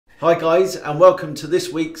Hi guys, and welcome to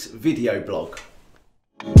this week's video blog.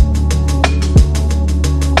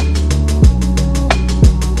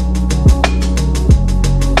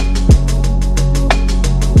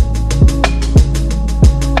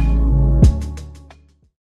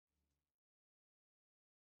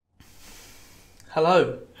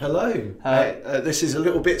 Hello. Hello. This is a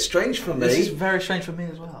little bit strange for me. This is very strange for me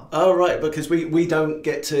as well. Oh right, because we don't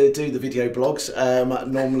get to do the video blogs.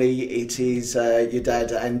 Normally it is your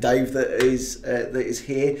dad and Dave that is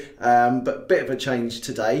here, but a bit of a change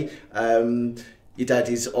today. Your dad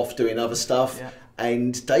is off doing other stuff,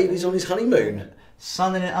 and Dave is on his honeymoon.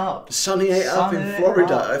 Sunning it up. Sunning it up in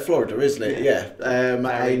Florida. Florida, isn't it? Yeah.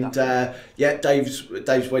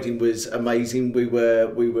 Dave's wedding was amazing. We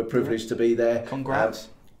were privileged to be there. Congrats.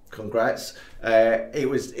 Congrats. It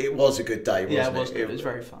was a good day, wasn't it? Yeah, it was good. It was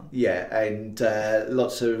very fun. Yeah, and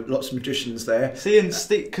lots of magicians there. Seeing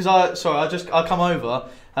Steve, because I come over.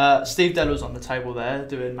 Steve Dell was on the table there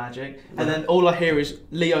doing magic, and then all I hear is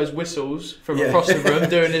Leo's whistles from across the room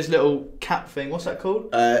doing his little cap thing. What's that called?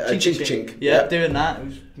 A chink chink. Yeah, doing that. It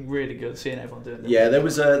was really good seeing everyone doing that. Yeah, there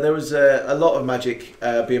was a lot of magic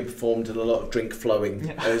being performed and a lot of drink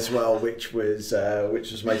flowing as well, which was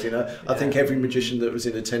amazing. I think every magician that was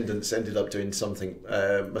in attendance ended up doing something.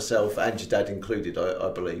 Myself and your dad included,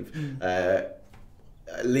 I believe.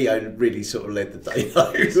 Leo really sort of led the day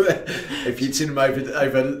though. If you'd seen him over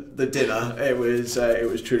the dinner, it was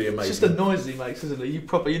truly amazing. It's just the noise he makes, isn't it?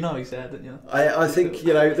 You know he's there, don't you? I think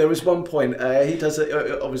there was one point he does it.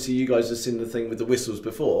 Obviously, you guys have seen the thing with the whistles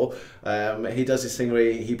before. He does this thing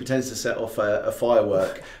where he pretends to set off a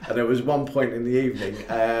firework, and there was one point in the evening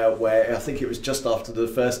where I think it was just after the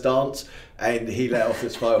first dance. And he let off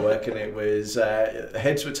this firework, and it was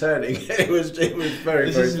heads were turning. It was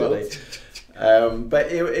very funny.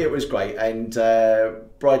 But it was great, and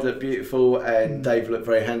bride looked beautiful, and Dave looked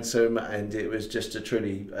very handsome, and it was just a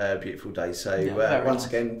truly beautiful day. So once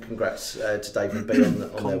again, congrats to Dave and B on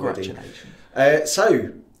their wedding. So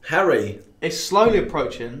Harry, it's slowly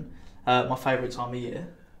approaching my favourite time of year.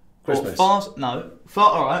 Christmas.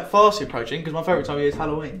 Fastly approaching, because my favourite time of year is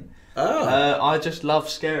Halloween. I just love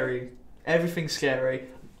scary. Everything's scary.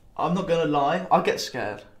 I'm not going to lie, I get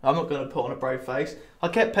scared. I'm not going to put on a brave face. I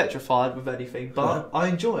get petrified with anything, but I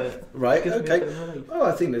enjoy it. Right, okay. Well,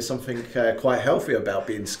 I think there's something quite healthy about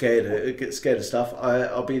being scared. Get scared of stuff.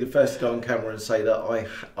 I'll be the first to go on camera and say that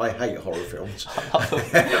I hate horror films.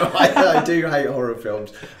 I do hate horror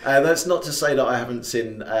films. That's not to say that I haven't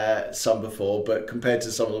seen some before, but compared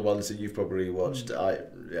to some of the ones that you've probably watched, I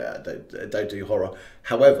don't do horror.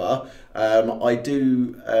 However, I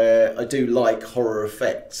do like horror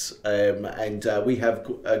effects, and we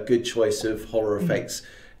have a good choice of horror effects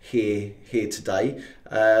here today,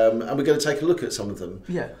 and we're going to take a look at some of them.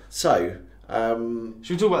 Yeah. So, should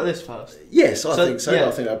we talk about this first? Yes, I think so. Yeah.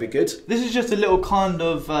 I think that'd be good. This is just a little kind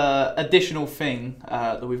of additional thing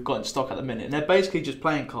that we've got in stock at the minute, and they're basically just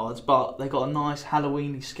playing cards, but they got a nice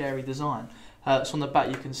Halloweeny, scary design. So on the back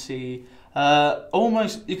you can see.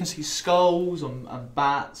 You can see skulls and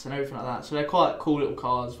bats and everything like that. So they're quite cool little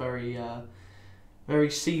cards, very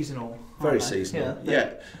seasonal. Very seasonal,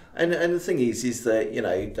 yeah. And the thing is that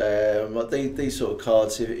these sort of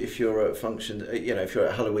cards, if you're at a function, if you're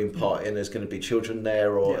at a Halloween party and there's going to be children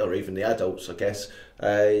there or even the adults, I guess,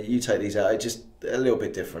 you take these out. It's just a little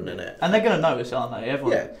bit different, isn't it? And they're going to notice, aren't they?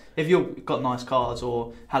 Everyone, if you've got nice cards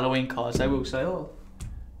or Halloween cards, they will say,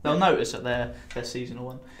 they'll notice that they're seasonal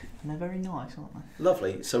one. And they're very nice, aren't they?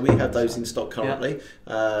 Lovely. So we have those in stock currently.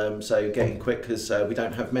 So getting quick because we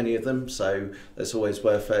don't have many of them. So that's always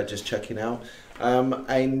worth just checking out.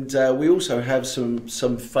 And we also have some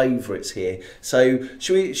favourites here. So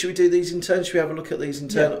should we do these in turn? Should we have a look at these in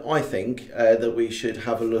turn? Yeah. I think that we should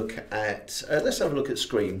have a look at. Let's have a look at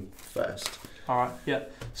Scream first. All right. Yeah.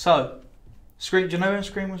 So Scream. Do you know when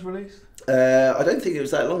Scream was released? I don't think it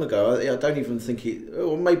was that long ago. I don't even think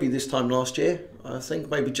or maybe this time last year. I think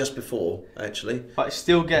maybe just before, actually. But it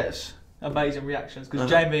still gets amazing reactions because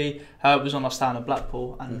Jamie was on our stand at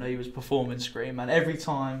Blackpool and he was performing Scream, and every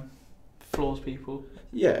time floors people.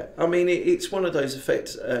 Yeah, I mean it's one of those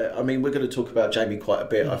effects. I mean we're going to talk about Jamie quite a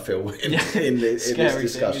bit. I feel in this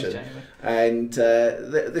discussion, and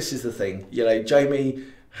this is the thing. Jamie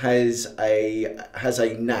has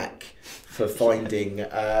a knack for finding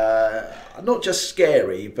not just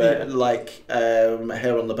scary, but like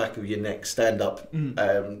hair on the back of your neck, stand up,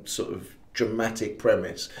 sort of dramatic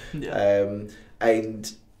premise.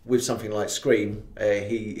 And with something like Scream,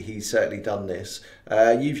 he's certainly done this.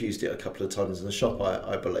 You've used it a couple of times in the shop,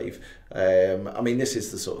 I believe. I mean, this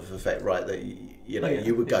is the sort of effect, right, that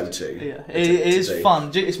you would go to. Yeah, it is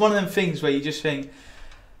fun. It's one of them things where you just think,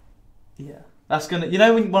 Yeah. That's gonna, you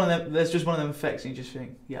know, when one of them, there's just one of them effects, and you just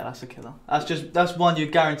think, yeah, that's a killer. That's one you're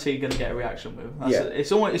guaranteed gonna get a reaction with.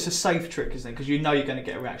 It's a safe trick, isn't it? Because you know you're gonna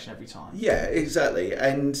get a reaction every time. Yeah, exactly.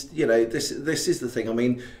 And you know, this is the thing. I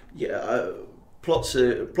mean, plots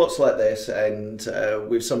like this, and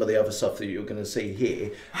with some of the other stuff that you're going to see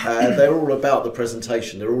here, they're all about the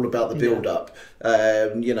presentation. They're all about the build-up.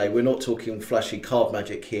 You know, we're not talking flashy card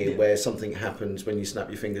magic here, where something happens when you snap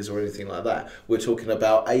your fingers or anything like that. We're talking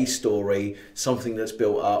about a story, something that's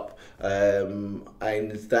built up,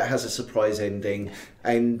 and that has a surprise ending.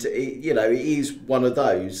 And you know, it is one of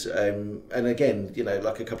those. And again, you know,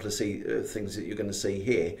 like a couple of things that you're going to see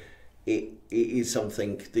here. It is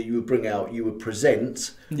something that you would bring out, you would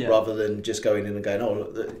present, rather than just going in and going, oh,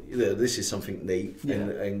 look, this is something neat,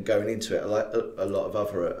 and going into it, like a lot of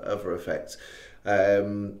other effects.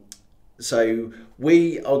 So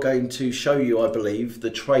we are going to show you, I believe, the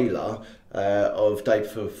trailer of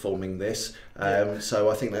Dave performing this. So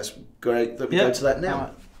I think that's great that we go to that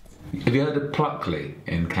now. Have you heard of Pluckley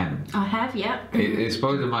in Kent? I have, yeah. It's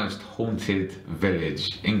probably the most haunted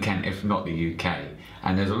village in Kent, if not the UK.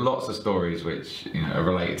 And there's lots of stories which, you know, are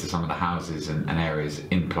related to some of the houses and areas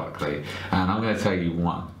in Pluckley. And I'm going to tell you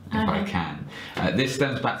one, if I can. This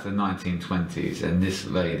stems back to the 1920s, and this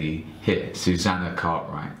lady here, Susanna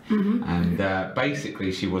Cartwright, and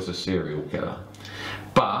basically she was a serial killer.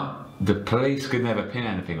 But the police could never pin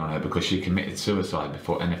anything on her because she committed suicide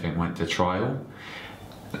before anything went to trial.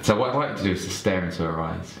 So what I'd like to do is to stare into her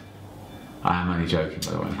eyes. I am only joking,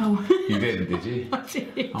 by the way. Oh. You didn't, did you? I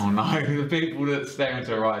did. Oh no, the people that stare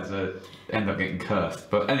into her eyes end up getting cursed.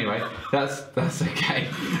 But anyway, that's okay.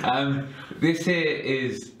 This here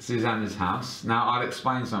is Susanna's house. Now I'll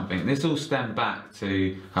explain something. This all stemmed back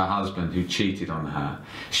to her husband who cheated on her.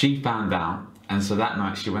 She found out, and so that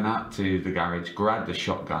night she went out to the garage, grabbed a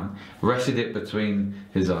shotgun, rested it between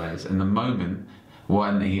his eyes, and the moment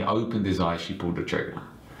when he opened his eyes, she pulled the trigger.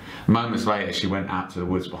 Moments later, she went out to the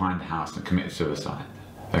woods behind the house and committed suicide.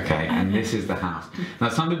 Okay, and this is the house. Now,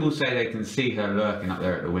 some people say they can see her lurking up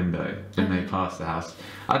there at the window when they pass the house.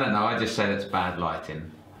 I don't know, I just say that's bad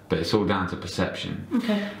lighting, but it's all down to perception.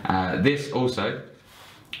 Okay. This also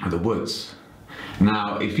are the woods.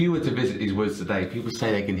 Now, if you were to visit these woods today, people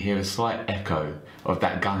say they can hear a slight echo of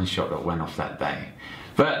that gunshot that went off that day.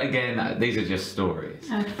 But again, these are just stories.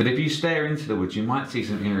 Okay. But if you stare into the woods, you might see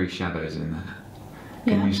some eerie shadows in there.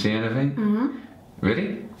 Can you see anything?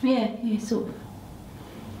 Really? Yeah, sort of.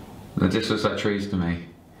 That just looks like trees to me.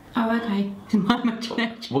 Oh, okay. It's my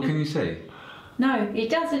imagination. What can you see? No, it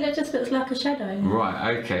does. It just looks like a shadow.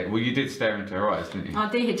 Right, okay. Well, you did stare into her eyes, didn't you? I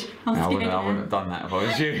did. I wouldn't have done that if I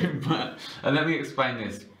was you. But let me explain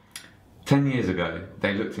this. 10 years ago,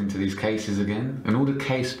 they looked into these cases again, and all the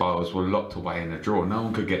case files were locked away in a drawer. No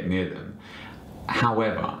one could get near them.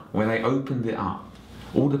 However, when they opened it up,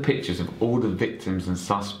 all the pictures of all the victims and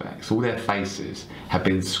suspects, all their faces, had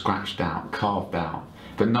been scratched out, carved out,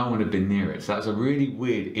 but no one had been near it. So that was a really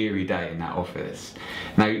weird, eerie day in that office.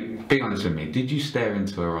 Now, be honest with me, did you stare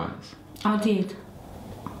into her eyes? I did.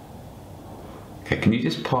 Okay, can you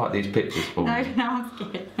just part these pictures for me? No, I'm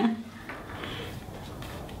scared.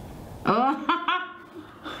 Oh.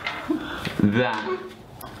 That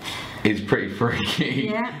is pretty freaky.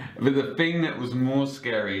 Yeah. But the thing that was more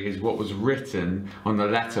scary is what was written on the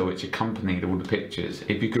letter which accompanied all the pictures.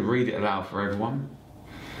 If you could read it aloud for everyone.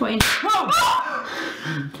 What in? Oh!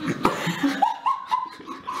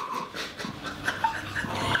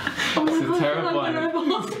 It's a terrifying,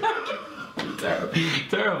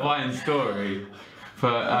 terrifying story.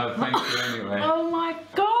 But thank you anyway. Oh my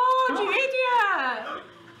god, you idiot!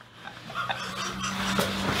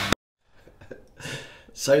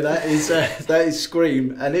 So that is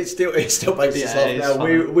Scream, and it still makes us laugh now.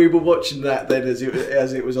 We were watching that then as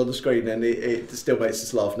it was on the screen, and it still makes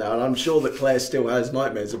us laugh now. And I'm sure that Claire still has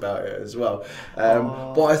nightmares about it as well.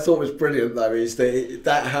 What I thought was brilliant though is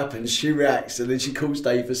that happens, she reacts, and then she calls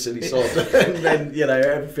Dave a silly sod, and then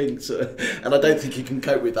everything's. And I don't think he can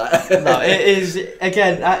cope with that. No, it is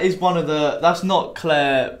again. That is one of the. That's not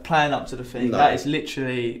Claire playing up to the thing. No. That is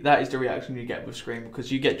the reaction you get with Scream,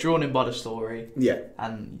 because you get drawn in by the story. Yeah.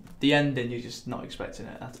 And the ending, you're just not expecting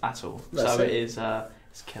it at all. That's so it is,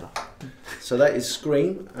 it's killer. So that is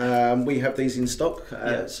Scream. We have these in stock,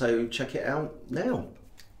 so check it out now.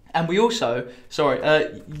 And we also,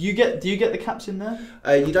 do you get the caps in there?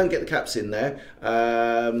 You don't get the caps in there.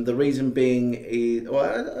 The reason being is,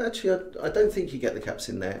 well, actually, I don't think you get the caps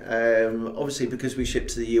in there. Obviously, because we ship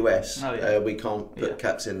to the US, we can't put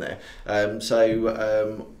caps in there.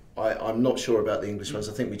 I'm not sure about the English ones.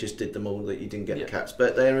 I think we just did them all, that you didn't get the cats,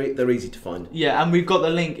 but they're easy to find. Yeah, and we've got the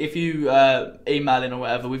link, if you email in or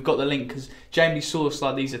whatever, we've got the link, because Jamie sourced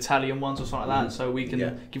like these Italian ones or something like that, so we can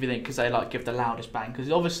give you the link, because they like give the loudest bang,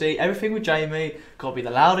 because obviously everything with Jamie got to be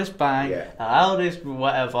the loudest bang, the loudest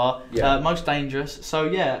whatever, most dangerous. So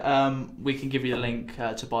we can give you the link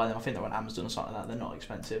to buy them. I think they're on Amazon or something like that. They're not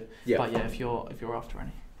expensive. But if you're after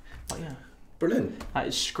any, but brilliant. That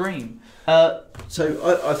is Scream.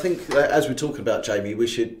 So I think that as we're talking about Jamie, we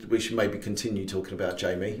should maybe continue talking about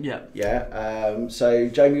Jamie. So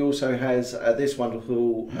Jamie also has this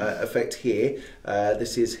wonderful effect here.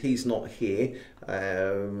 This is He's Not Here.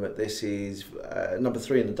 This is number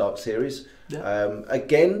 3 in the Dark series.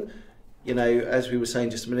 Again, you know, as we were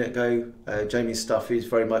saying just a minute ago, Jamie's stuff is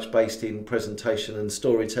very much based in presentation and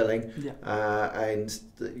storytelling. And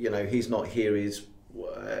you know, He's Not Here is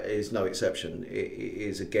no exception. It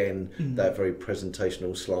is again that very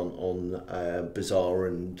presentational slant on bizarre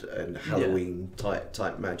and Halloween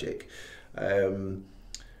type magic.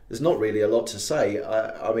 There's not really a lot to say.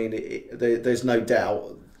 I mean, there's no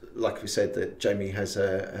doubt, like we said, that Jamie has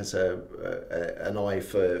an eye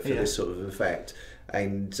for this sort of effect.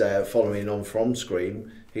 And following on from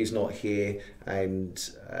Scream, He's Not Here, and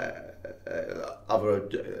other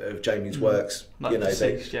of Jamie's works, like, you know,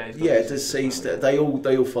 Deceased. They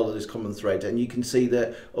all follow this common thread, and you can see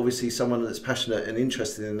that obviously someone that's passionate and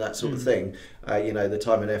interested in that sort of thing, you know, the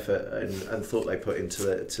time and effort and thought they put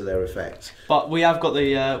into their effects. But we have got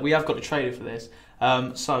the trailer for this.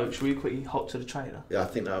 So should we quickly hop to the trailer? Yeah, I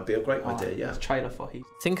think that would be a great idea. Yeah. Trailer for Heat.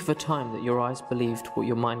 Think of a time that your eyes believed what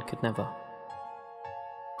your mind could never.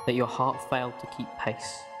 That your heart failed to keep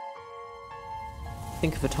pace.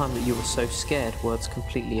 Think of a time that you were so scared words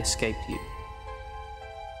completely escaped you.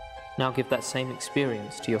 Now give that same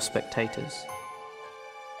experience to your spectators.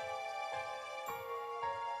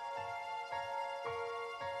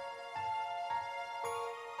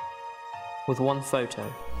 With one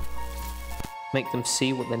photo, make them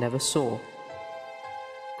see what they never saw,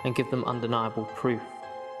 and give them undeniable proof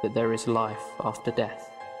that there is life after death.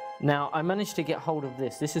 Now, I managed to get hold of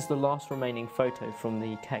this. This is the last remaining photo from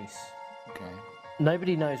the case. Okay.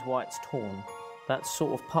 Nobody knows why it's torn. That's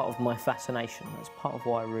sort of part of my fascination. That's part of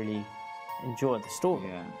why I really enjoy the story.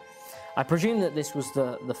 Yeah. I presume that this was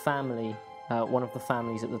the family, one of the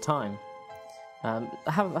families at the time.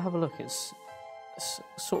 Have a look. It's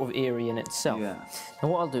sort of eerie in itself. Yeah. Now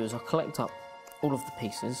what I'll do is I'll collect up all of the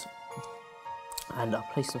pieces and I'll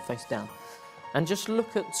place them face down. And just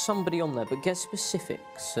look at somebody on there, but get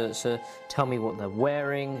specifics. So tell me what they're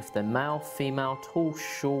wearing, if they're male, female, tall,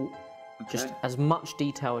 short. Okay. Just as much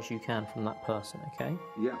detail as you can from that person, okay?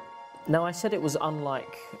 Yeah. Now, I said it was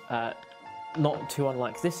unlike, not too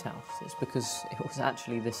unlike this house. It's because it was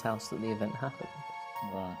actually this house that the event happened.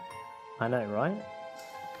 Right. I know, right?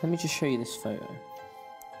 Let me just show you this photo.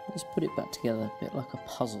 Let's put it back together a bit like a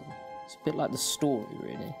puzzle. It's a bit like the story,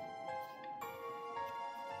 really.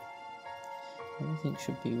 Everything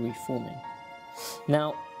should be reforming.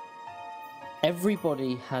 Now,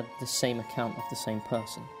 everybody had the same account of the same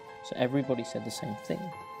person. So everybody said the same thing.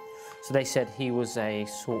 So they said he was a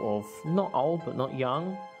sort of, not old, but not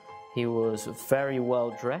young. He was very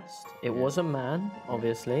well dressed. It was a man,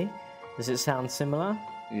 obviously. Does it sound similar?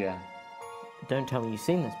 Yeah. Don't tell me you've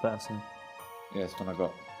seen this person. Yeah, it's one I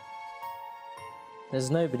got.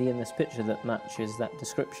 There's nobody in this picture that matches that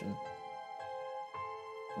description.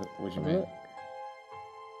 What do you mean?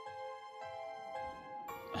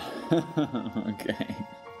 Okay,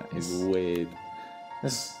 that is weird.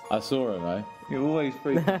 I saw her though. You're always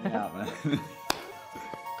freaking me out, man.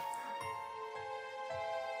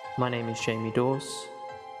 My name is Jamie Dawes,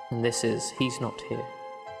 and this is He's Not Here.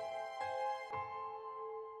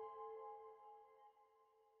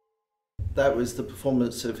 That was the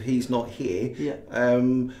performance of He's Not Here. Yeah.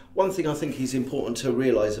 One thing I think is important to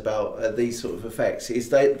realise about these sort of effects is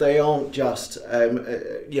they aren't just,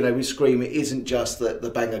 you know, with Scream, it isn't just that the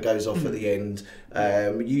banger goes off at the end.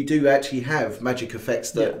 You do actually have magic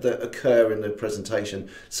effects that occur in the presentation.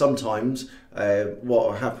 Sometimes what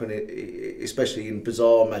will happen, especially in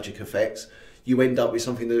bizarre magic effects, you end up with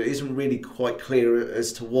something that isn't really quite clear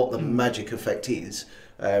as to what the magic effect is.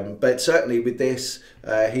 But certainly with this,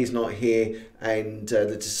 He's Not Here and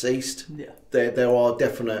The Deceased, there are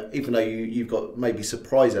definite, even though you've got maybe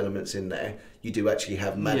surprise elements in there, you do actually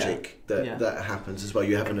have magic that happens as well.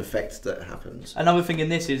 You have an effect that happens. Another thing in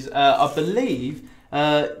this is, I believe,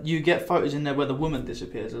 you get photos in there where the woman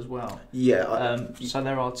disappears as well. Yeah. So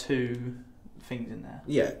there are two things in there.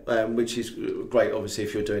 Yeah, which is great. Obviously,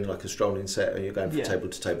 if you're doing like a strolling set and you're going from table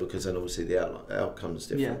to table, because then obviously the outcome's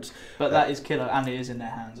different. Yeah, but that is killer, and it is in their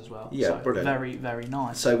hands as well. Yeah, so brilliant. Very, very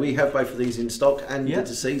nice. So we have both of these in stock, and the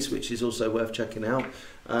Deceased, which is also worth checking out.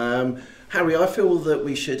 Harry, I feel that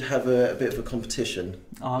we should have a bit of a competition.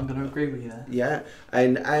 Oh, I'm going to agree with you there. Yeah,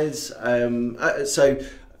 and as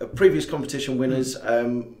previous competition winners,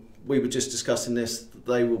 we were just discussing this.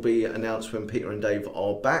 They will be announced when Peter and Dave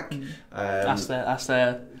are back. That's their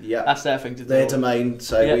thing to do. Their domain,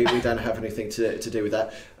 so we don't have anything to do with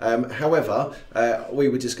that. However, we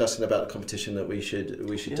were discussing about the competition that we should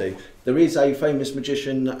do. There is a famous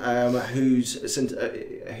magician whose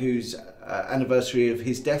anniversary of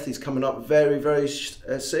his death is coming up very, very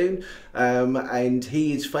soon, and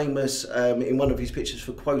he is famous in one of his pictures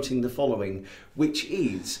for quoting the following, which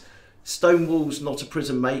is, "Stone walls not a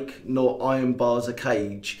prison make, nor iron bars a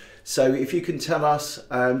cage." So if you can tell us,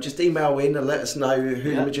 just email in and let us know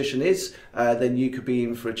who the magician is, then you could be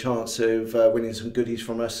in for a chance of winning some goodies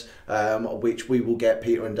from us, which we will get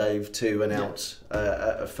Peter and Dave to announce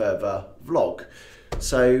a further vlog.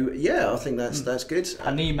 So yeah, I think that's good.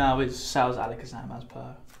 An email is sales@alakazam as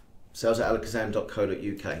per.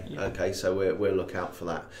 sales@alakazam.co.uk. Okay, so we'll look out for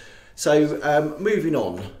that. So moving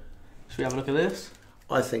on. Should we have a look at this?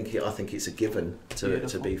 I think it's a given,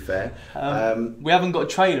 to be fair. We haven't got a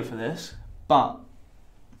trailer for this, but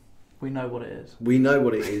we know what it is. We know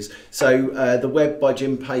what it is. So The Web by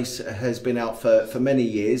Jim Pace has been out for many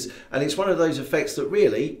years, and it's one of those effects that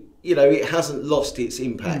really, it hasn't lost its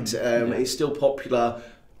impact. It's still popular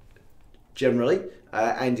generally,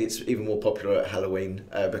 and it's even more popular at Halloween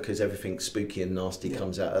because everything spooky and nasty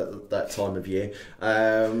comes out at that time of year.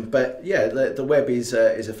 But yeah, the Web is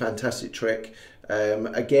a fantastic trick.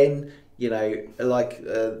 Again, like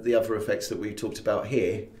the other effects that we've talked about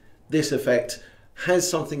here, this effect has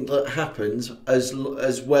something that happens as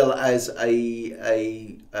well as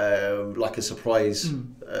a like a surprise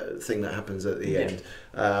thing that happens at the end.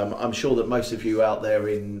 I'm sure that most of you out there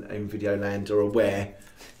in Videoland are aware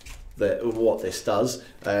of what this does.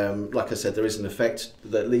 Like I said, there is an effect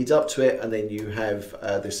that leads up to it, and then you have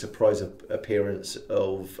this surprise appearance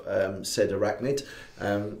of said arachnid.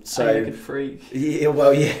 So a good freak. Yeah,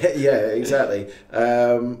 well, yeah, exactly.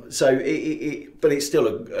 So but it's still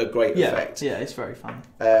a great effect. Yeah, it's very fun.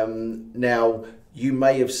 Now you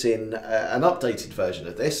may have seen an updated version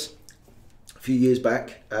of this. A few years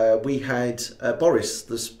back, we had Boris,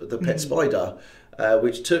 the pet spider,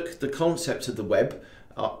 which took the concept of the web,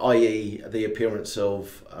 i.e. the appearance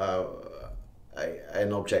of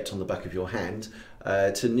an object on the back of your hand,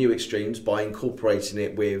 to new extremes by incorporating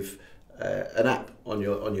it with an app on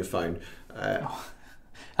your phone.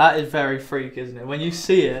 That is very freak, isn't it? When you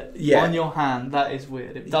see it on your hand, that is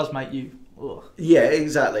weird. It does make you... Ugh. Yeah,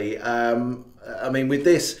 exactly. I mean, with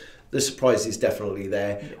this, the surprise is definitely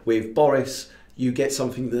there. With Boris, you get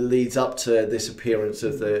something that leads up to this appearance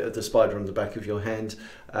of the spider on the back of your hand.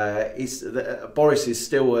 Boris is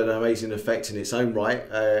still an amazing effect in its own right.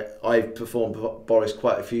 I've performed Boris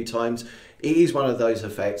quite a few times. It is one of those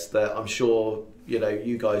effects that I'm sure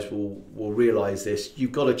you guys will realise this.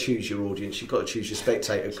 You've got to choose your audience. You've got to choose your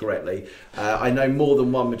spectator correctly. I know more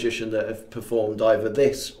than one magician that have performed either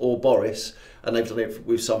this or Boris, and they've done it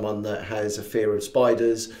with someone that has a fear of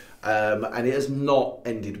spiders, and it has not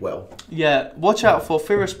ended well. Yeah, watch out for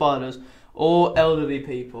fear of spiders or elderly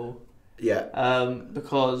people. Yeah.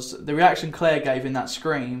 Because the reaction Claire gave in that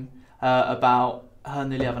scream about her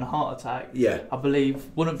nearly having a heart attack, I believe,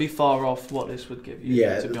 wouldn't be far off what this would give you,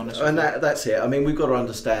 to be honest with you. And that's it. I mean, we've got to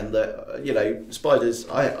understand that, spiders,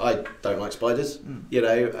 I don't like spiders,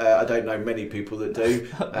 I don't know many people that do,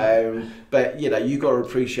 but, you've got to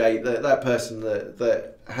appreciate that person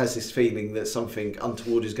that has this feeling that something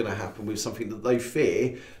untoward is going to happen with something that they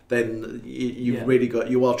fear, then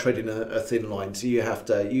you are treading a thin line. So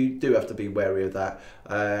you do have to be wary of that.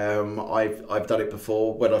 I've done it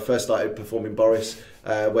before when I first started performing Boris,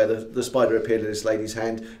 where the spider appeared in this lady's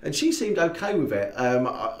hand, and she seemed okay with it.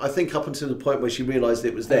 I think up until the point where she realised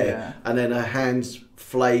it was there, and then her hands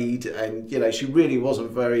flayed, and she really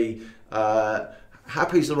wasn't very.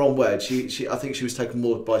 Happy is the wrong word. I think she was taken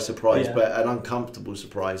more by surprise, but an uncomfortable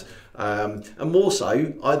surprise. And more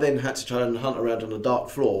so, I then had to try and hunt around on a dark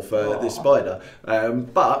floor for this spider.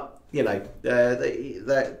 But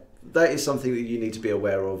that is something that you need to be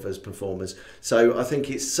aware of as performers. So I think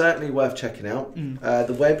it's certainly worth checking out.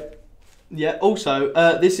 The web. Yeah. Also,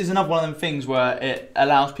 this is another one of them things where it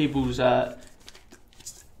allows people's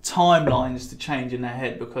timelines to change in their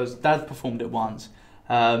head, because Dad performed it once,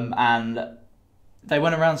 and they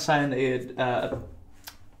went around saying that he had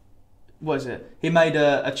what is it? He made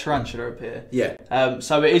a tarantula appear. Yeah.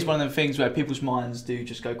 So it is one of them things where people's minds do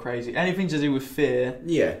just go crazy. Anything to do with fear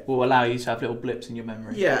will allow you to have little blips in your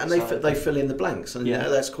memory. Yeah, and they fill in the blanks, and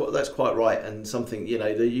that's quite right, and something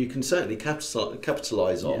that you can certainly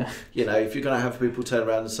capitalise on. Yeah. If you're going to have people turn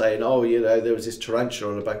around and saying, "Oh, there was this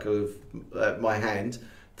tarantula on the back of my hand,"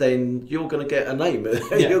 then you're going to get a name.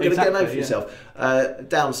 You're going to get a name for yourself.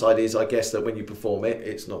 Downside is, I guess, that when you perform it,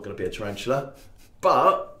 it's not going to be a tarantula.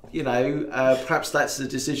 But perhaps that's the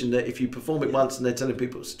decision, that if you perform it once and they're telling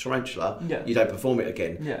people it's a tarantula, you don't perform it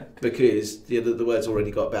again. Yeah. Because the word's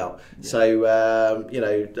already got about. Yeah. So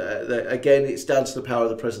again, it's down to the power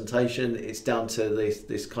of the presentation. It's down to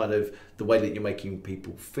this kind of the way that you're making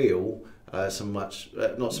people feel. Not so much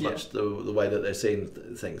the way that they're seeing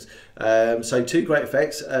things. So 2 great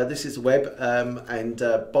effects. This is the web, and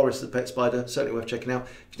Boris the pet spider, certainly worth checking out.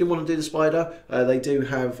 If you didn't want to do the spider, they do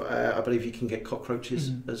have, I believe you can get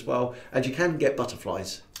cockroaches as well, and you can get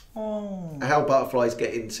butterflies. Oh. How butterflies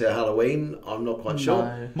get into Halloween, I'm not quite sure.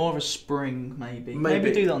 No, more of a spring maybe.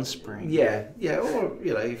 Maybe do that on spring. Yeah, or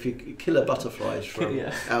if you kill a butterflies from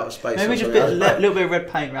outer space. Maybe just a little bit of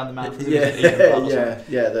red paint around the mouth.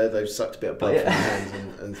 They've sucked a bit of blood from your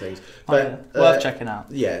hands and things. But worth checking out.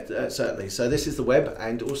 Yeah, certainly. So this is the web,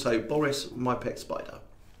 and also Boris, my pet spider.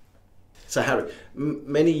 So Harry,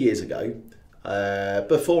 many years ago,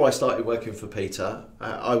 before I started working for Peter,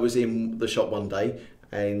 I was in the shop one day,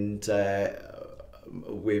 and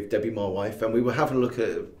with Debbie, my wife, and we were having a look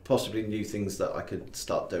at possibly new things that I could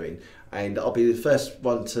start doing. And I'll be the first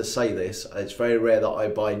one to say this: it's very rare that I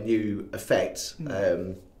buy new effects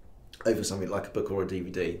over something like a book or a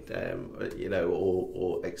DVD,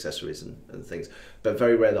 or accessories and things. But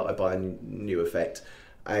very rare that I buy a new effect.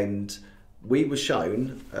 And we were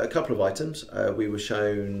shown a couple of items. We were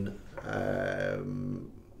shown.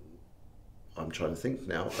 I'm trying to think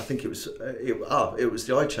now. I think it was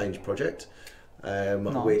the Eye Change project,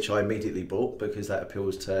 which I immediately bought because that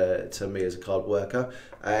appeals to me as a card worker.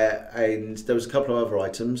 And there was a couple of other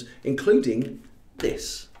items, including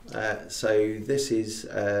this. So this is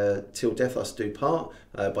Till Death Us Do Part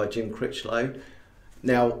by Jim Critchlow.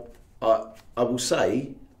 Now, I will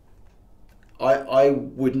say, I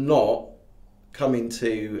would not come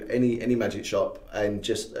into any magic shop and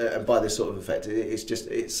just and buy this sort of effect.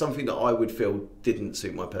 It's something that I would feel didn't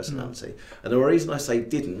suit my personality. And the reason I say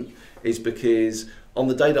didn't is because on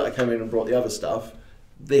the day that I came in and brought the other stuff,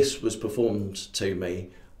 this was performed to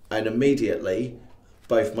me, and immediately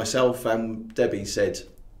both myself and Debbie said,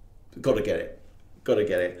 got to get it.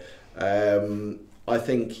 I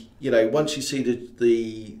think once you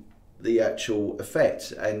see the actual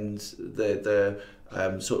effect and the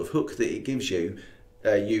sort of hook that it gives you,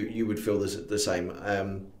 you would feel the same.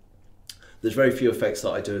 There's very few effects that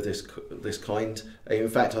I do of this kind. In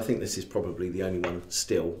fact, I think this is probably the only one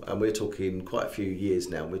still, and we're talking quite a few years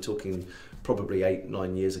now. We're talking probably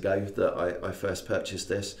 8-9 years ago that I first purchased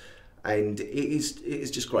this, and it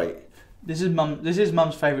is just great. This is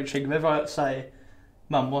Mum's favourite trick. Whenever I say,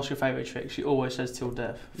 "Mum, what's your favourite trick?" she always says "Till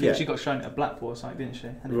Death." I think she got shown it at Blackpool or something, didn't she?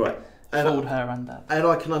 And right. Fooled her and Dad. And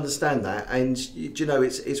I can understand that, and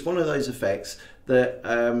it's one of those effects that,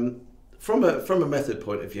 from a method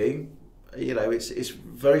point of view, it's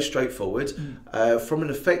very straightforward. From an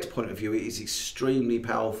effect point of view, it is extremely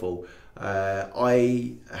powerful.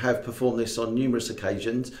 I have performed this on numerous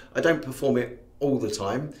occasions. I don't perform it all the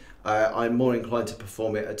time. I'm more inclined to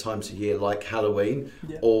perform it at times of year like Halloween,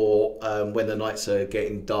 or when the nights are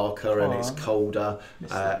getting darker and it's colder.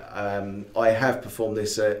 I have performed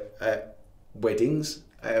this at weddings,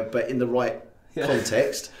 but in the right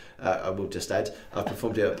context. I will just add, I've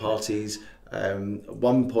performed it at parties.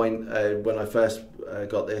 One point when I first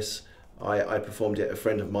got this, I performed it at a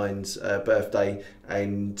friend of mine's birthday,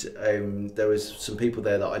 and there was some people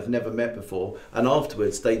there that I'd never met before, and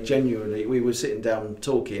afterwards we were sitting down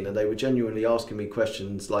talking, and they were genuinely asking me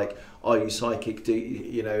questions like, are you psychic? Have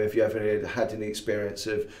you ever had any experience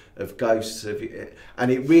of ghosts?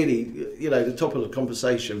 And it really, the top of the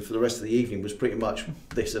conversation for the rest of the evening was pretty much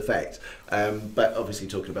this effect, but obviously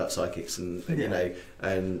talking about psychics and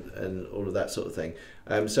and all of that sort of thing.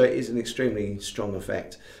 So it is an extremely strong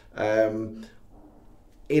effect.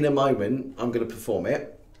 In a moment, I'm going to perform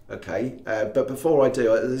it. Okay, but before I do,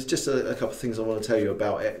 there's just a couple of things I want to tell you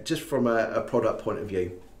about it, just from a product point of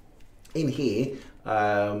view. In here,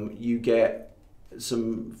 you get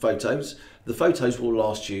some photos. The photos will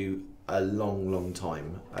last you a long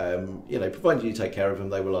time. Provided you take care of them,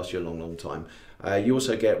 they will last you a long time. You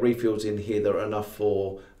also get refills in here that are enough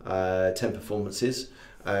for 10 performances.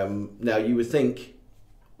 Now, you would think,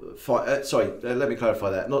 let me clarify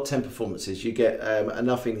that. Not 10 performances. You get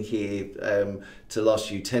enough in here to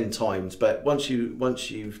last you 10 times. But once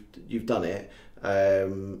you've done it,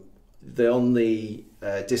 on the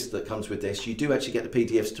disc that comes with this, you do actually get the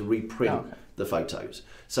PDFs to reprint the photos.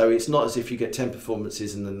 So it's not as if you get 10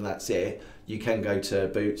 performances and then that's it. You can go to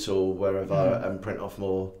Boots or wherever and print off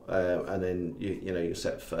more, and then you're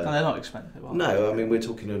set for. And they're not expensive. No, I mean we're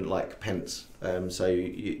talking in like pence. So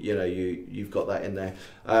you've got that in there.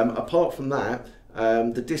 Apart from that,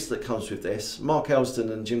 the disc that comes with this, Mark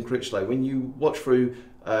Elston and Jim Critchlow, when you watch through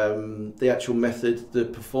the actual method, the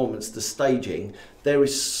performance, the staging, there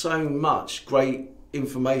is so much great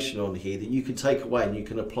information on here that you can take away and you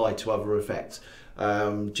can apply to other effects.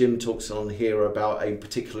 Jim talks on here about a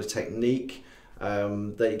particular technique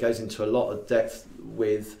that he goes into a lot of depth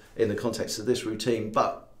with in the context of this routine,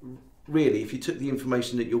 but really if you took the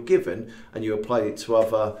information that you're given and you applied it to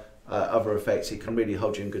other effects, it can really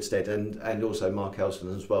hold you in good stead. And also Mark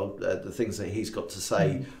Elston as well, the things that he's got to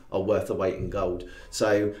say are worth the weight in gold.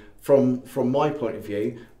 So from my point of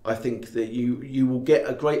view, I think that you will get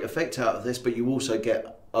a great effect out of this, but you also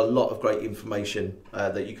get a lot of great information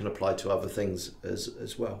that you can apply to other things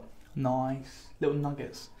as well. Nice little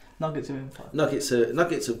nuggets of info.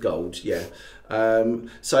 Nuggets of gold, yeah.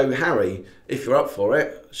 So Harry, if you're up for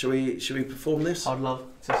it, shall we perform this? I'd love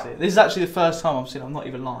to see it. This is actually the first time I've seen it. I'm not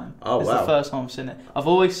even lying. Oh, this wow. is the first time I've seen it. I've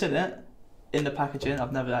always seen it in the packaging.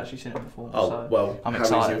 I've never actually seen it before. Oh, so well, I'm Harry's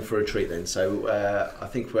excited. in for a treat then. So I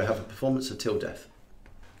think we'll have a performance of Till Death.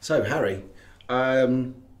 So Harry,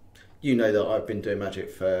 you know that I've been doing magic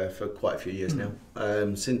for quite a few years now,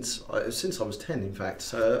 since I was 10, in fact,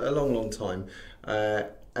 so a long time.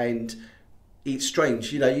 And it's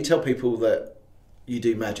strange, you tell people that you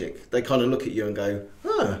do magic, they kind of look at you and go,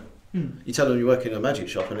 You tell them you work in a magic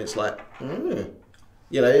shop, and it's like,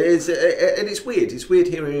 it's weird. It's weird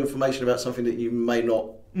hearing information about something that you may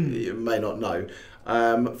not know.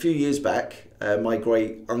 A few years back, my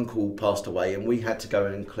great uncle passed away, and we had to go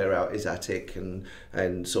in and clear out his attic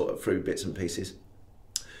and sort of through bits and pieces.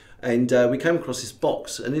 And we came across this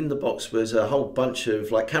box, and in the box was a whole bunch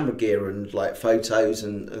of like camera gear and like photos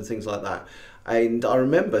and things like that. And I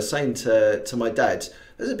remember saying to my dad,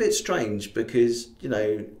 "It's a bit strange because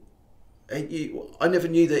I never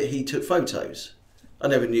knew that he took photos. I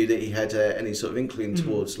never knew that he had any sort of inkling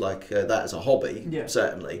towards like that as a hobby." Yeah.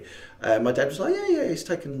 Certainly. My dad was like, yeah, he's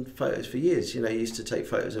taken photos for years. He used to take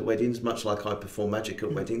photos at weddings, much like I perform magic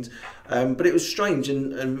at weddings. But it was strange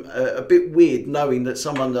and a bit weird knowing that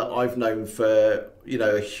someone that I've known for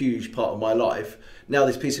a huge part of my life, now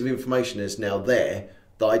this piece of information is now there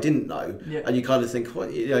that I didn't know. Yeah. And you kind of think,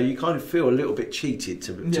 you kind of feel a little bit cheated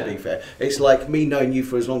to be fair. It's like me knowing you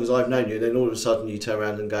for as long as I've known you, and then all of a sudden you turn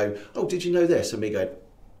around and go, "Oh, did you know this?" And me going,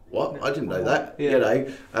 "What? I didn't know that." Yeah.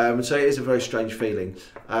 So it is a very strange feeling.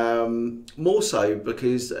 More so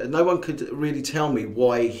because no one could really tell me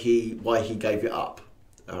why he gave it up.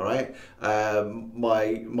 All right.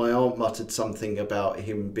 My aunt muttered something about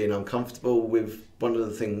him being uncomfortable with one of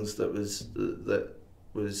the things that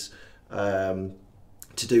was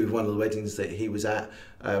to do with one of the weddings that he was at,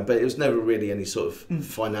 but it was never really any sort of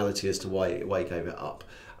finality as to why he gave it up.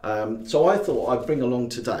 So I thought I'd bring along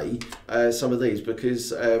today some of these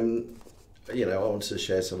because I wanted to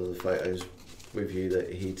share some of the photos with you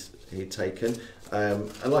that he'd taken.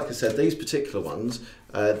 And like I said, these particular ones,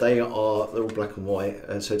 they're all black and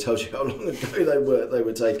white, so it tells you how long ago they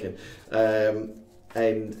were taken. And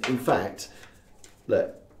in fact,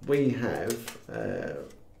 look, we have.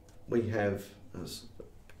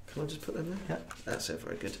 Can I just put them there? Yeah. That's it.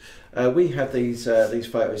 Very good. We have these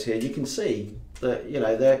photos here. You can see that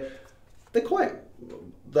they're quite,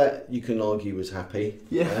 that you can argue was happy.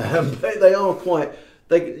 Yeah. But they are quite.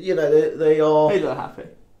 They are. They look happy.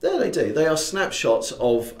 Yeah, they do. They are snapshots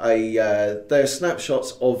of a. They're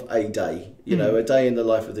snapshots of a day. A day in the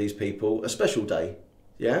life of these people, a special day.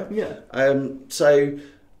 Yeah. Yeah. So.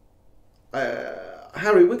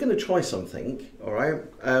 Harry, we're going to try something, all right?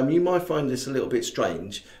 You might find this a little bit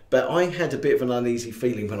strange, but I had a bit of an uneasy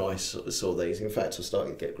feeling when I saw these. In fact, I'm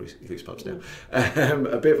starting to get goosebumps now.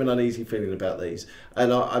 A bit of an uneasy feeling about these.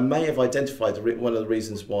 And I may have identified one of the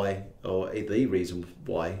reasons why, or the reason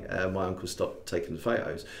why, my uncle stopped taking the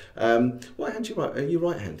photos. What hand are you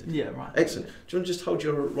right-handed? Yeah, right. Excellent. Do you want to just hold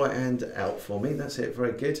your right hand out for me? That's it.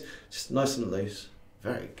 Very good. Just nice and loose.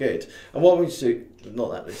 Very good. And what I want you to do, not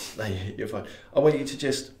that loose, no, you're fine. I want you to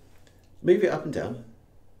just move it up and down.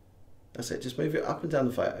 That's it, just move it up and down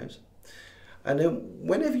the photos. And then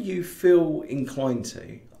whenever you feel inclined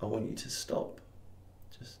to, I want you to stop.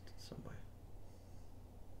 Just somewhere.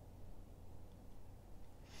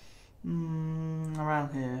 Around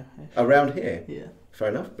around here. Around here? Yeah. Fair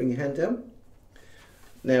enough. Bring your hand down.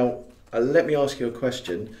 Now, let me ask you a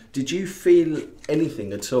question. Did you feel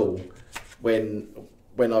anything at all when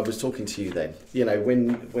I was talking to you then? You know,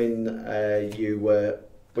 when you were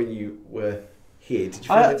here, did you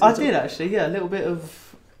feel anything? I did actually. Yeah, a little bit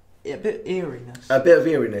of eeriness. A bit of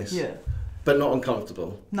eeriness. Yeah. But not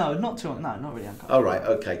uncomfortable. No, not really uncomfortable. All right,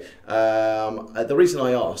 okay. The reason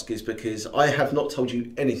I ask is because I have not told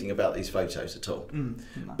you anything about these photos at all. No.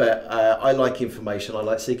 But I like information. I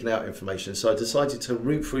like seeking out information. So I decided to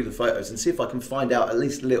root through the photos and see if I can find out at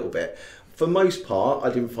least a little bit. For most part, I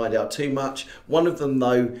didn't find out too much. One of them,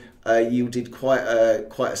 though, yielded quite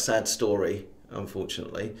a sad story,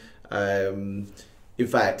 unfortunately. In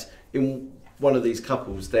fact, in one of these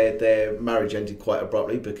couples, their marriage ended quite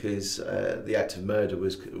abruptly because the act of murder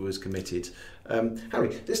was committed. Harry,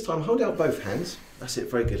 this time hold out both hands. That's it,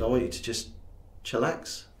 very good. I want you to just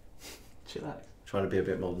chillax. Chillax. Trying to be a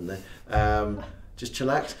bit modern there. Just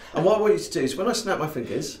chillax. And what I want you to do is when I snap my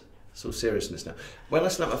fingers, it's all seriousness now. When I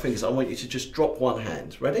snap my fingers, I want you to just drop one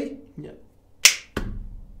hand. Ready? Yeah.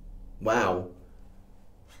 Wow.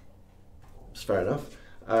 That's fair enough.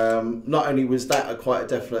 Not only was that quite a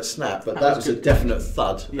definite snap, but that was a definite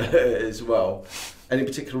thud as well. Any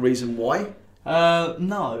particular reason why?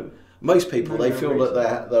 No. Most people, they feel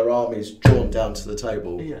that their arm is drawn down to the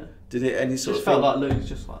table. Yeah. Did it any sort Just of felt like loose,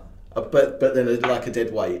 just like. but then like a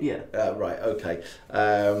dead weight. Yeah. Right. Okay.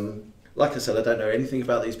 Like I said, I don't know anything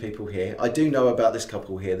about these people here. I do know about this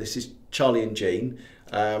couple here. This is Charlie and Jean.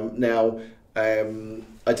 Now,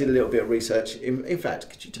 I did a little bit of research. In fact,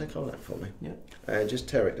 could you take on that for me? Yeah. Just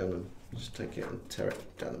tear it down. Just take it and tear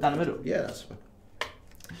it down the middle. Yeah, that's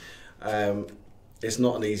fine. It's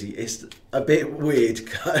not an easy. It's a bit weird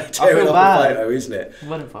tearing off a photo, isn't it?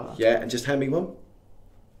 Yeah, and just hand me one.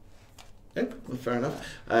 Yeah, well, fair enough.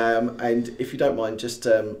 And if you don't mind, just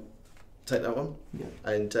take that one. Yeah.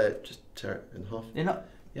 And just tear it in half.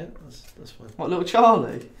 Yeah, that's fine. What, little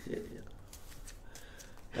Charlie?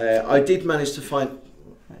 Yeah. I did manage to find.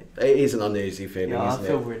 It is an uneasy feeling, yeah, isn't it? I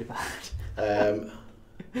feel really bad.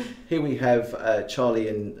 Here we have Charlie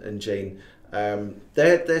and Jean.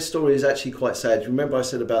 Their story is actually quite sad. Remember I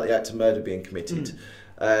said about the act of murder being committed?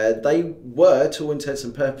 They were, to all intents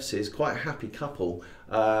and purposes, quite a happy couple.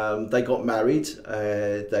 They got married.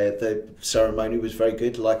 Their ceremony was very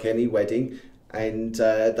good, like any wedding. And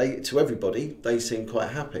to everybody, they seemed quite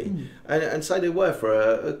happy. And so they were for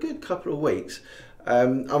a good couple of weeks.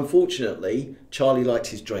 Unfortunately, Charlie liked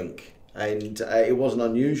his drink. And it wasn't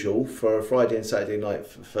unusual for a Friday and Saturday night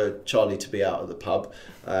for Charlie to be out at the pub,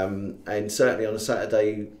 and certainly on a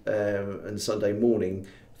Saturday and Sunday morning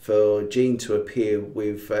for Jean to appear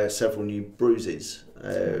with several new bruises,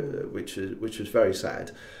 which was very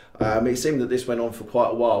sad. It seemed that this went on for quite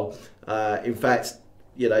a while. In fact,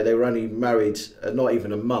 you know, they were only married not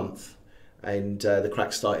even a month, and the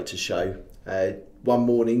cracks started to show. One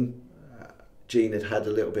morning, Jean had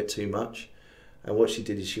a little bit too much. And what she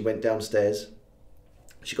did is she went downstairs,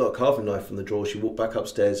 she got a carving knife from the drawer, she walked back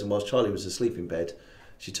upstairs, and whilst Charlie was asleep in bed,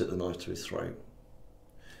 she took the knife to his throat.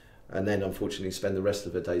 And then unfortunately spent the rest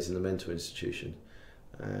of her days in the mental institution,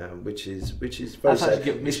 which is very sad.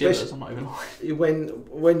 Especially, I'm not even lying.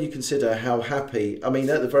 When you consider how happy, I mean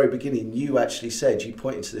at the very beginning you actually said, you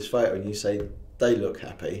pointed to this photo and you say, they look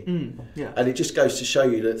happy. Yeah. And it just goes to show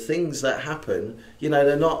you that things that happen, you know,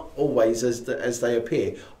 they're not always as they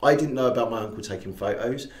appear. I didn't know about my uncle taking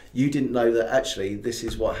photos. You didn't know that actually this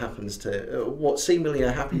is what happens to what seemingly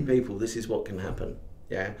are happy people. This is what can happen.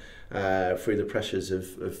 Yeah, through the pressures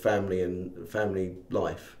of family and family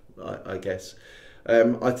life, I guess.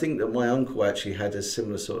 I think that my uncle actually had a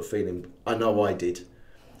similar sort of feeling. I know I did.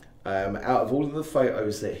 Out of all of the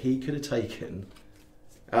photos that he could have taken.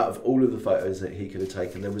 Out of all of the photos that he could have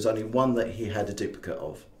taken, there was only one that he had a duplicate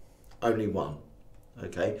of. Only one.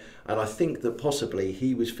 Okay? And I think that possibly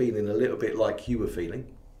he was feeling a little bit like you were feeling.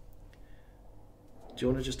 Do you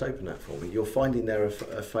want to just open that for me? You're finding there a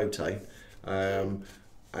photo.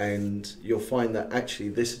 And you'll find that actually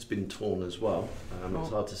this has been torn as well.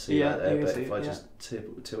 It's hard to see that there, but if I just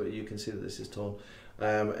tilt it, you can see that this is torn.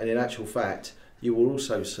 And in actual fact, you will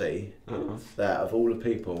also see that of all the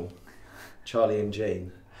people, Charlie and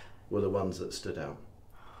Jean were the ones that stood out.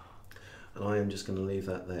 And I am just going to leave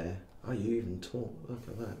that there. Oh, you even torn. Look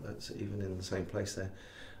at that. That's even in the same place there.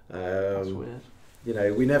 That's weird. You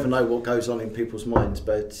know, we never know what goes on in people's minds,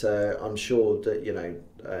 but I'm sure that, you know,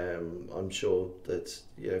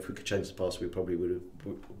 if we could change the past, we probably would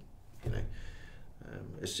have, you know,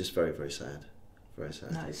 it's just very, very sad. Very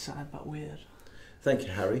sad. That is sad but weird. Thank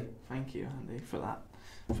you, Harry. Thank you, Andy, for that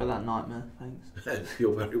nightmare. Thanks.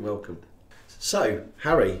 You're very welcome. So,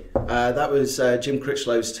 Harry, that was Jim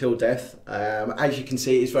Critchlow's Till Death. As you can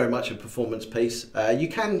see, it's very much a performance piece. You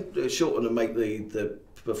can shorten and make the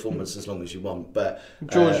performance as long as you want, but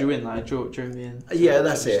draws you in, though. Drew me in. Yeah,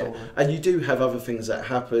 that's it. And you do have other things that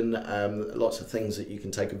happen. Lots of things that you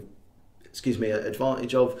can take,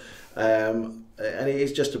 advantage of. And it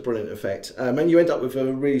is just a brilliant effect. And you end up with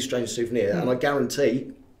a really strange souvenir. And I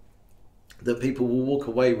guarantee that people will walk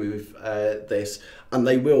away with this, and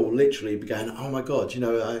they will literally be going, oh my God,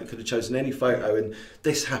 I could have chosen any photo and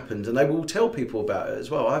this happened, and they will tell people about it as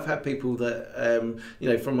well. I've had people that,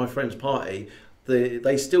 from my friend's party,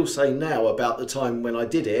 they still say now about the time when I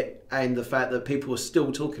did it, and the fact that people are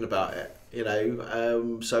still talking about it,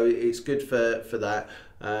 so it's good for that.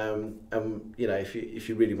 If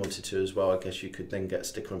you really wanted to as well, I guess you could then get a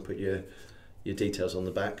sticker and put your details on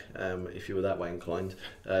the back, if you were that way inclined.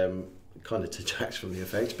 Kind of detracts from the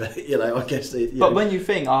effect, but I guess. But when you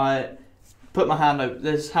think, I put my hand over.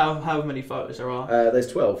 There's how many photos there are?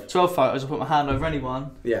 There's 12. 12 photos. I put my hand over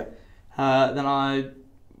anyone. Yeah. Then I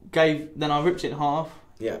ripped it in half.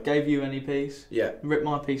 Yeah. Gave you any piece. Yeah. Ripped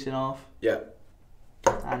my piece in half. Yeah.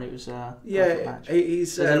 And it was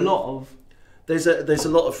there's a lot of. There's a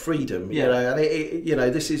lot of freedom, yeah.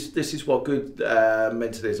 And this is what good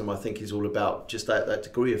mentalism I think is all about. Just that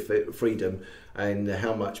degree of freedom and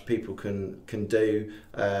how much people can do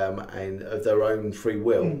and of their own free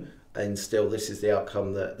will, and still this is the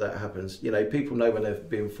outcome that happens. People know when they're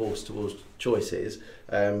being forced towards choices,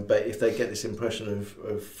 but if they get this impression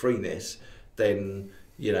of freeness, then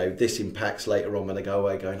this impacts later on when they go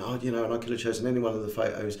away going, and I could have chosen any one of the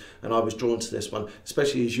photos and I was drawn to this one,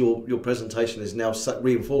 especially as your presentation is now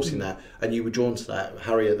reinforcing that, and you were drawn to that.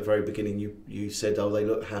 Harry, at the very beginning, you said, oh, they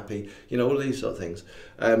look happy, all of these sort of things.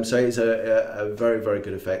 So it's a very, very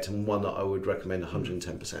good effect, and one that I would recommend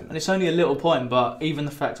 110%. And it's only a little point, but even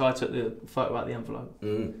the fact I took the photo out of the envelope,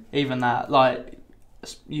 even that, like,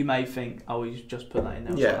 you may think, oh, you just put that in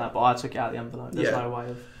there or something like that, but I took it out of the envelope. There's no way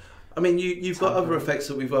of... I mean, you've got other effects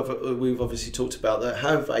that we've obviously talked about that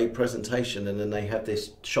have a presentation, and then they have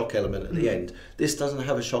this shock element at the end. This doesn't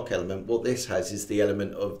have a shock element. What this has is the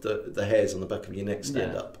element of the hairs on the back of your neck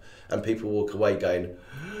stand up, and people walk away going,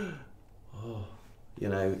 oh,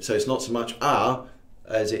 So it's not so much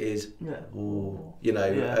as it is,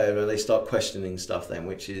 and they start questioning stuff then,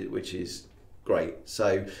 which is great.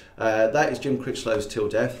 So that is Jim Critchlow's Till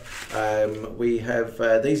Death. We have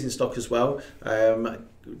these in stock as well.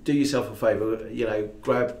 Do yourself a favour,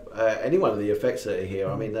 grab any one of the effects that are here.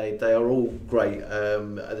 I mean, they are all great.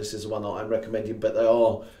 This is the one that I'm recommending, but they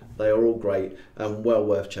are all great and well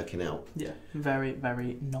worth checking out. Yeah, very,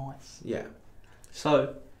 very nice. Yeah.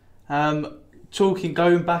 So,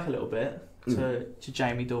 going back a little bit to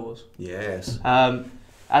Jamie Dawes. Yes.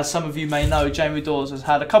 As some of you may know, Jamie Dawes has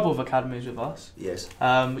had a couple of academies with us. Yes.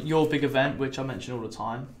 Your big event, which I mention all the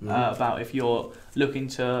time, about if you're looking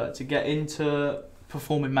to get into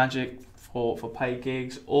performing magic for paid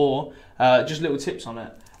gigs, or just little tips on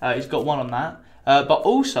it. He's got one on that. But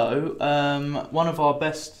also, one of our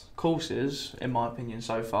best courses, in my opinion,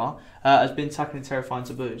 so far, has been Tackling Terrifying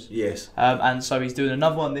Taboos. Yes. And so he's doing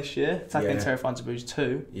another one this year, Tackling Terrifying Taboos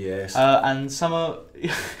 2. Yes. And some are...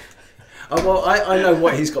 Oh, well, I know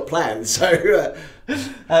what he's got planned, so...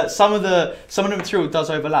 some of the material does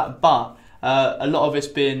overlap, but a lot of it's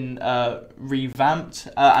been revamped,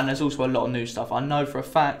 and there's also a lot of new stuff. I know for a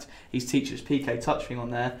fact he's teaching his PK touch thing on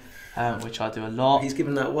there, which I do a lot. He's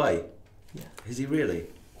given that away? Yeah. Is he really?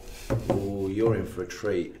 Oh, you're in for a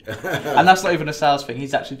treat. And that's not even a sales thing.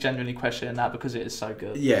 He's actually genuinely questioning that because it is so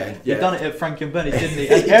good. Yeah. You've done it at Frankie and Benny, didn't he?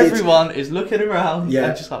 And everyone is looking around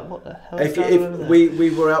and just like, what the hell is going on over there? We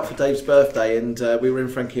were out for Dave's birthday, and we were in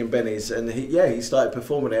Frankie and Benny's, and he started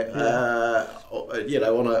performing it,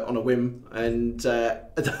 on a whim, and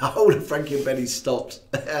the whole of Frankie and Benny stopped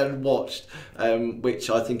and watched, which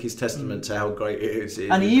I think is testament to how great it is.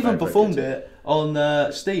 And he even performed it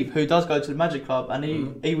on Steve, who does go to the Magic Club, and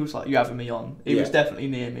he was like, "You having me on?" He was definitely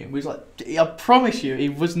near me. We was like, "I promise you, he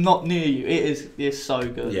was not near you." It is so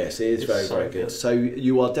good. Yes, it is very, very good. So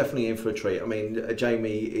you are definitely in for a treat. I mean,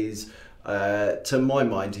 Jamie is, to my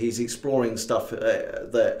mind, he's exploring stuff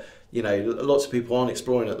that lots of people aren't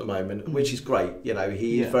exploring at the moment, which is great.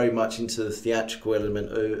 He is very much into the theatrical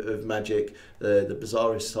element of magic, the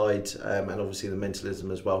bizarrist side, and obviously the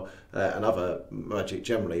mentalism as well, and other magic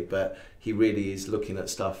generally. But he really is looking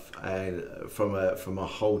at stuff from a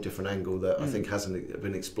whole different angle that I think hasn't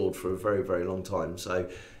been explored for a very, very long time. So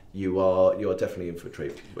you are definitely in for a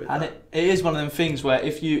treat with that. It is one of them things where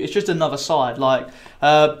it's just another side, like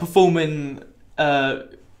performing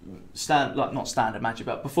not standard magic,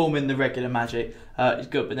 but performing the regular magic is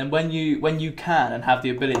good. But then when you can and have the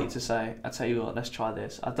ability to say, I tell you what, let's try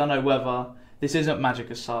this. I don't know whether this isn't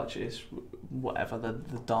magic as such, it's whatever the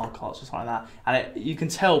dark arts or something like that, and you can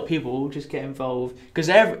tell people just get involved because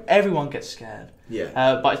everyone gets scared.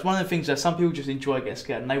 Yeah. But it's one of the things that some people just enjoy getting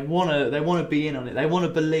scared, and they wanna be in on it. They want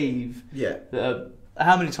to believe. Yeah. That,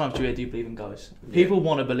 how many times do you believe in ghosts? People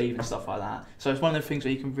want to believe in stuff like that. So it's one of the things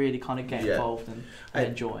where you can really kind of get involved and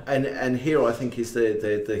enjoy. And here I think is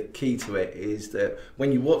the key to it is that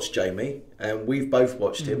when you watch Jamie, and we've both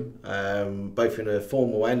watched him, both in a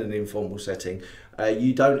formal and an informal setting,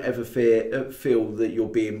 you don't ever feel that you're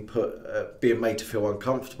being made to feel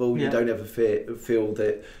uncomfortable. Yeah. You don't ever feel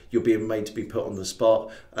that you're being made to be put on the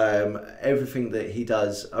spot. Everything that he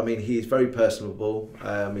does, I mean, he's very personable.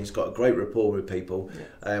 He's got a great rapport with people,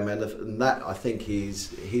 and that I think is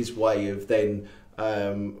his way of then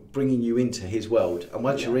bringing you into his world. And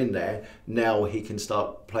once you're in there, now he can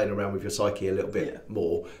start playing around with your psyche a little bit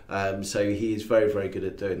more. So he is very, very good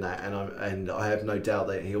at doing that, and I have no doubt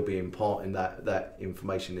that he'll be imparting that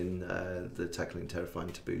information in the Tackling Terrifying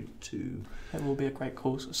Taboo too. It will be a great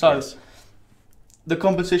course. So. The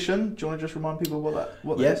competition, do you want to just remind people what that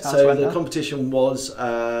is? So the competition was,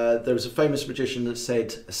 there was a famous magician that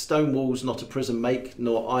said, stone walls not a prison make,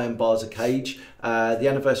 nor iron bars a cage. The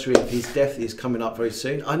anniversary of his death is coming up very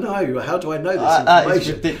soon. I know, how do I know this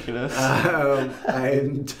information? It's ridiculous.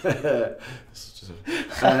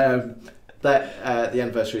 The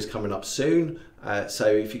anniversary is coming up soon. So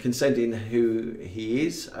if you can send in who he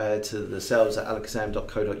is to the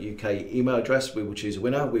sales@alakazam.co.uk email address, we will choose a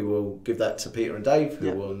winner. We will give that to Peter and Dave,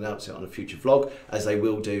 who will announce it on a future vlog, as they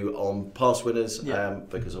will do on past winners,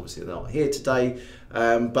 because obviously they're not here today.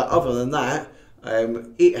 But other than that,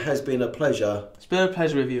 it has been a pleasure. It's been a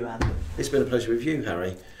pleasure with you, Andy. It's been a pleasure with you,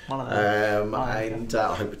 Harry. One of them. And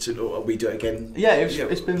I hope we do it again. Yeah,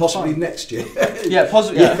 it's been possibly fun. Next year.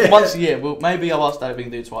 Once a year. Well, maybe I'll ask Dave if we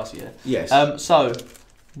can do it twice a year. Yes. So,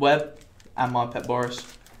 Webb and my pet Boris,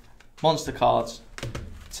 Monster Cards,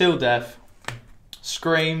 Till Death,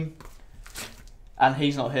 Scream, and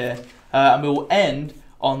he's not here. And we will end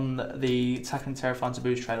on the Tackling Terrifying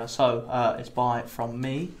Taboos trailer. So it's bye from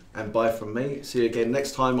me. And bye from me. See you again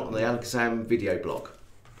next time on the Alakazam Video Blog.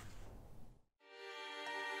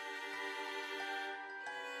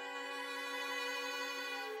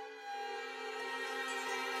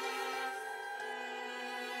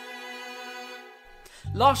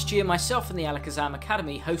 Last year, myself and the Alakazam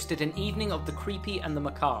Academy hosted an evening of the creepy and the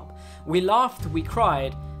macabre. We laughed, we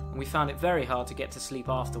cried, and we found it very hard to get to sleep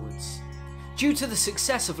afterwards. Due to the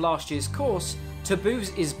success of last year's course, Taboos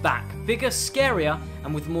is back, bigger, scarier,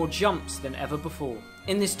 and with more jumps than ever before.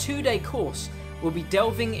 In this 2-day course, we'll be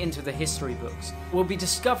delving into the history books. We'll be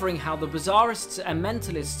discovering how the bizarrists and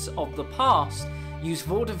mentalists of the past use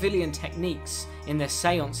vaudevillian techniques in their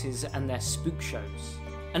seances and their spook shows.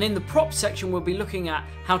 And in the props section, we'll be looking at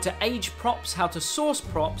how to age props, how to source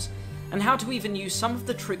props, and how to even use some of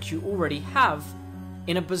the tricks you already have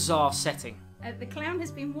in a bizarre setting. The clown has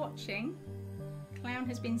been watching, clown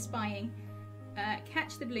has been spying.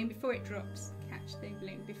 Catch the balloon before it drops. Catch the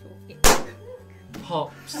balloon before it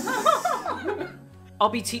Pops. I'll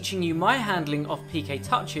be teaching you my handling of PK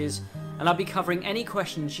touches, and I'll be covering any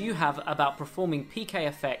questions you have about performing PK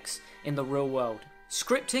effects in the real world.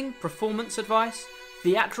 Scripting, performance advice,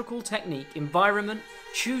 theatrical technique, environment,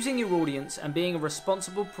 choosing your audience, and being a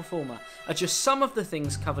responsible performer are just some of the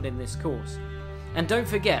things covered in this course. And don't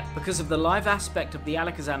forget, because of the live aspect of the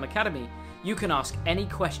Alakazam Academy, you can ask any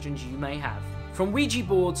questions you may have. From Ouija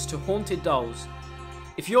boards to haunted dolls,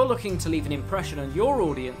 if you're looking to leave an impression on your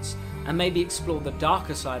audience and maybe explore the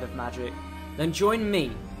darker side of magic, then join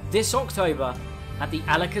me this October at the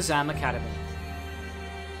Alakazam Academy.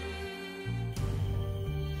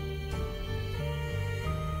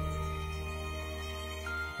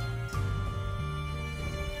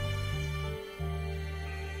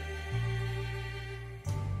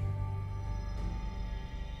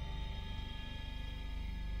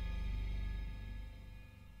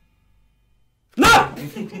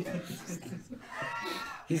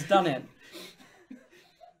 He's done it.